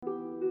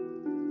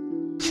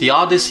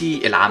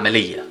الثيودسي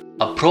العملية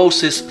A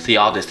Process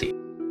Theodicy.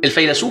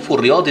 الفيلسوف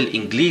والرياضي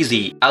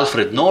الإنجليزي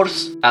ألفريد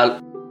نورث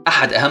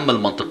أحد أهم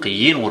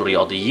المنطقيين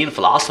والرياضيين في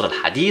العصر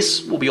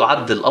الحديث،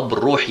 وبيعد الأب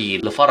الروحي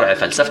لفرع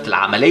فلسفة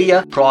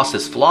العملية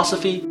Process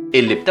Philosophy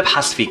اللي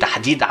بتبحث في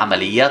تحديد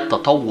عمليات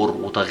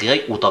تطور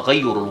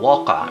وتغير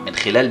الواقع من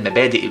خلال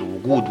مبادئ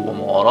الوجود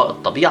وما وراء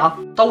الطبيعة.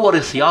 طور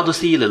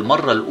الثيودسي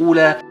للمرة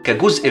الأولى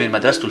كجزء من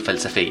مدرسته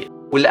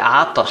الفلسفية، واللي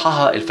أعاد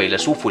طرحها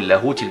الفيلسوف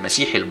واللاهوتي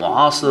المسيحي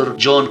المعاصر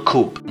جون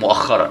كوب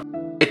مؤخرا.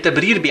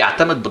 التبرير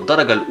بيعتمد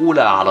بالدرجة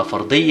الأولى على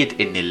فرضية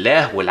إن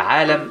الله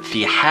والعالم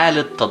في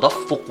حالة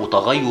تدفق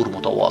وتغير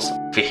متواصل،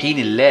 في حين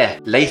الله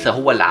ليس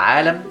هو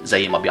العالم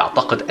زي ما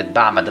بيعتقد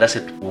أتباع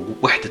مدرسة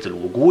وحدة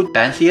الوجود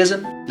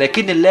pantheism،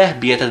 لكن الله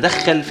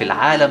بيتدخل في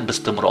العالم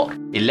باستمرار.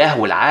 الله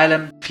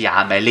والعالم في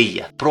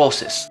عملية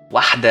process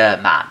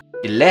واحدة معا.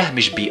 الله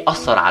مش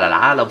بيأثر على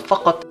العالم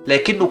فقط،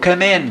 لكنه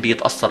كمان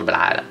بيتأثر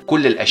بالعالم.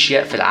 كل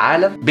الأشياء في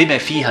العالم بما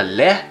فيها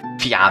الله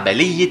في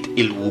عملية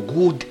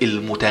الوجود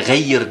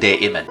المتغير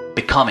دائما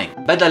becoming،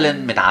 بدلا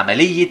من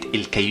عملية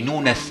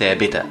الكينونة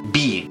الثابتة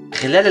being.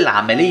 خلال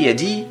العملية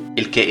دي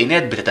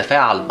الكائنات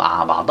بتتفاعل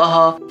مع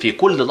بعضها في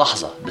كل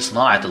لحظة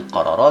بصناعة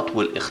القرارات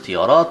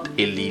والاختيارات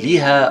اللي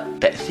ليها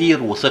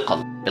تأثير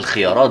وثقل.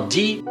 الخيارات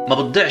دي ما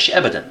بتضيعش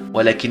أبدا،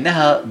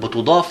 ولكنها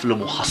بتضاف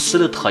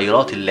لمحصلة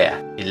خيرات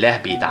الله. الله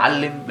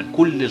بيتعلم من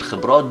كل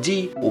الخبرات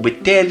دي،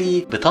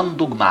 وبالتالي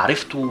بتنضج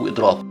معرفته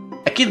وإدراكه.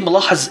 أكيد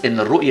ملاحظ إن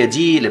الرؤية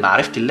دي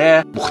لمعرفة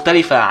الله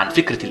مختلفة عن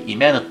فكرة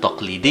الإيمان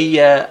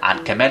التقليدية عن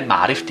كمال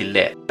معرفة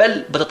الله،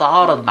 بل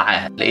بتتعارض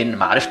معاها، لأن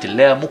معرفة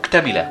الله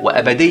مكتملة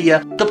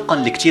وأبدية طبقا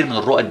لكتير من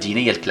الرؤى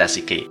الدينية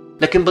الكلاسيكية.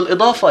 لكن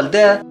بالإضافة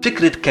لده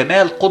فكرة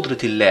كمال قدرة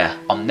الله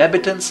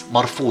omnipotence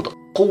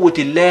مرفوضة. قوة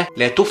الله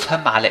لا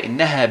تفهم على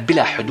إنها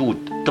بلا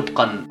حدود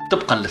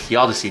طبقا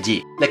للثيودسي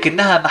دي،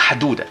 لكنها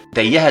محدودة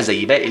زيها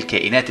زي باقي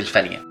الكائنات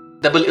الفانية.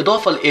 ده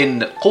بالإضافة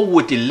لأن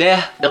قوة الله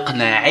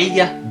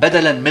إقناعية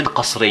بدلا من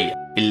قصرية.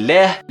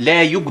 الله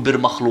لا يجبر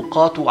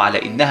مخلوقاته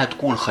على إنها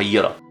تكون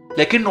خيرة،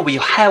 لكنه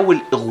بيحاول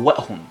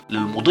إغوائهم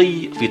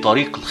للمضي في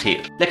طريق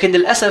الخير. لكن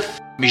للأسف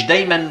مش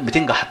دايما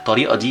بتنجح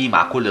الطريقة دي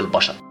مع كل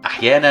البشر.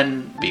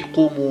 أحيانا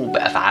بيقوموا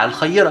بأفعال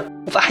خيرة،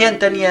 وفي أحيان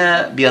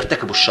تانية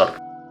بيرتكبوا الشر.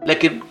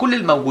 لكن كل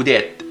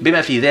الموجودات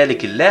بما في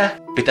ذلك الله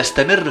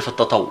بتستمر في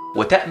التطور،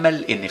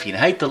 وتأمل إن في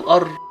نهاية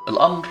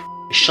الأمر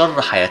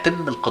الشر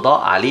هيتم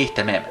القضاء عليه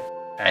تماما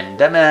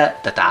عندما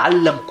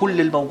تتعلم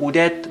كل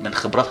الموجودات من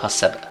خبرتها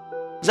السابقة.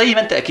 زي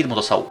ما انت أكيد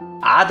متصور،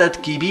 عدد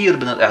كبير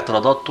من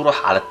الاعتراضات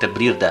طرح على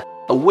التبرير ده.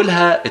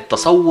 أولها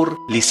التصور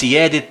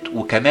لسيادة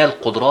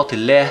وكمال قدرات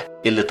الله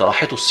اللي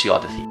طرحته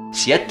الثيودسي.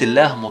 سيادة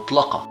الله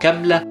مطلقة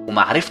كاملة،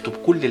 ومعرفته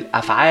بكل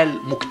الأفعال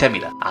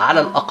مكتملة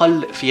على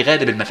الأقل في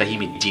غالب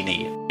المفاهيم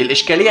الدينية.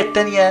 الإشكالية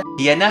الثانية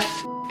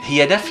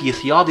هي نفي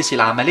ثيودسي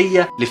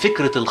العملية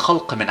لفكرة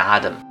الخلق من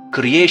عدم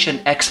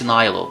creation ex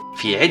nihilo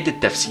في عدة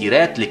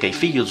تفسيرات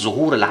لكيفية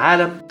ظهور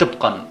العالم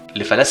طبقا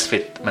لفلسفة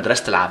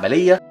مدرسة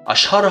العملية.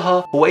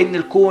 أشهرها هو إن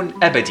الكون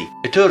أبدي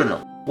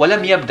eternal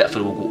ولم يبدأ في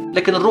الوجود.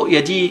 لكن الرؤية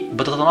دي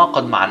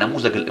بتتناقض مع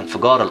نموذج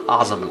الانفجار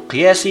الأعظم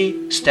القياسي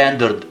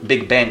Standard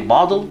Big Bang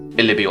Model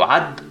اللي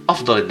بيعد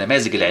أفضل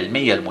النماذج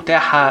العلمية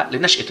المتاحة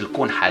لنشأة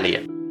الكون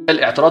حاليا.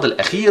 الاعتراض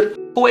الأخير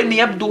هو إن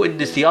يبدو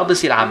إن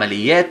ثيودسي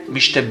العمليات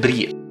مش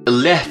تبرير.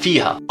 الله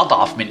فيها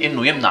أضعف من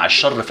إنه يمنع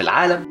الشر في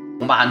العالم،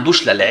 وما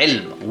عندوش لا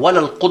العلم ولا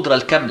القدرة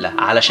الكاملة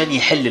علشان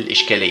يحل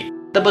الإشكالية.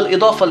 ده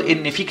بالإضافة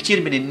لأن في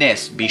كتير من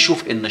الناس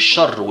بيشوف إن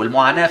الشر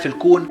والمعاناة في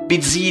الكون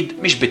بتزيد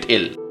مش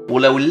بتقل.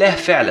 ولو الله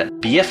فعلا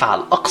بيفعل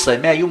أقصى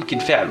ما يمكن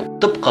فعله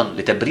طبقا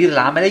لتبرير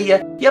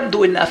العملية،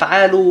 يبدو إن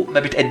أفعاله ما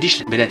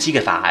بتأديش بنتيجة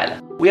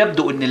فعالة،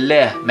 ويبدو إن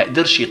الله ما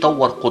قدرش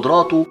يطور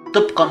قدراته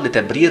طبقا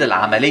لتبرير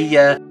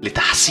العملية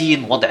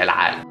لتحسين وضع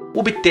العالم.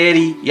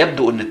 وبالتالي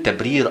يبدو أن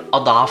التبرير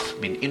أضعف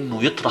من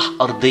أنه يطرح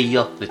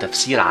أرضية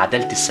لتفسير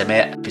عدالة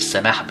السماء في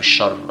السماح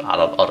بالشر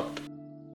على الأرض.